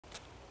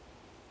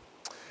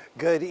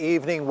Good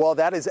evening. Well,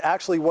 that is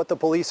actually what the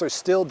police are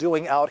still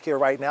doing out here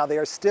right now. They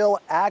are still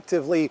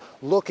actively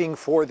looking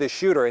for the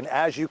shooter. And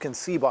as you can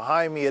see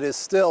behind me, it is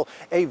still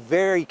a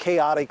very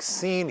chaotic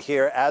scene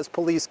here as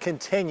police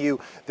continue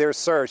their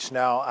search.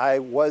 Now, I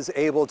was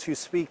able to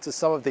speak to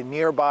some of the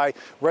nearby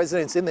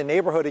residents in the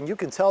neighborhood, and you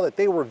can tell that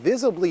they were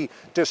visibly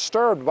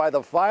disturbed by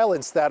the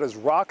violence that has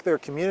rocked their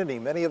community.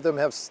 Many of them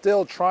have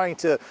still trying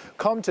to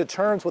come to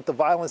terms with the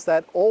violence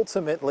that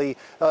ultimately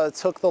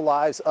took the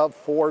lives of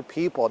 4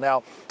 people.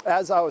 Now,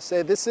 as I was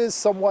saying, this is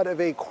somewhat of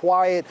a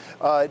quiet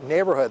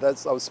neighborhood.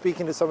 I was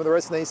speaking to some of the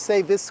residents, and they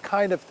say this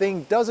kind of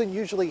thing doesn't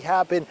usually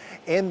happen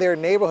in their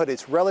neighborhood.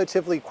 It's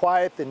relatively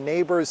quiet. The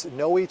neighbors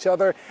know each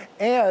other,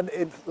 and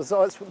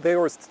they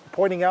were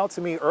pointing out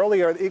to me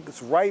earlier,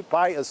 it's right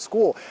by a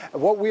school.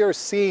 What we are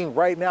seeing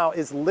right now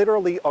is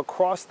literally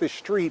across the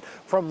street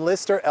from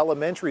Lister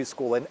Elementary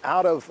School, and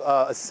out of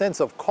a sense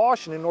of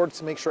caution in order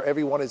to make sure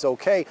everyone is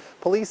okay,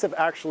 police have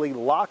actually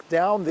locked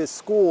down this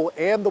school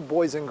and the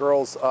Boys and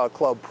Girls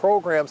Club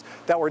programs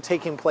that were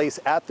taking place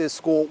at this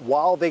school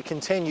while they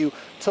continue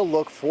to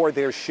look for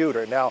their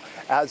shooter. Now,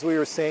 as we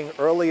were saying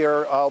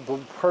earlier, the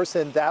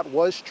person that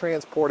was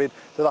transported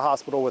to the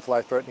hospital with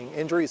life-threatening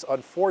injuries,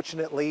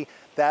 unfortunately,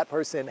 that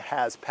person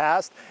has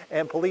passed,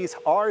 and police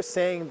are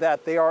saying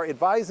that they are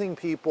advising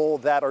people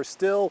that are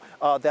still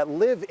that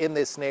live in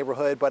this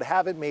neighborhood but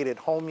haven't made it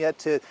home yet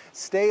to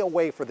stay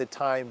away for the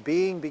time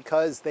being,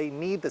 because they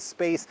need the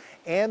space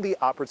and the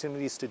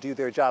opportunities to do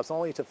their jobs, not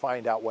only to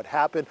find out what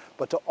happened,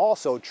 but to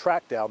also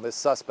track down this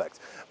suspect.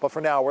 But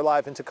for now, we're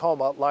live in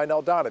Tacoma.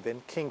 Lionel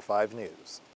Donovan, King 5 News.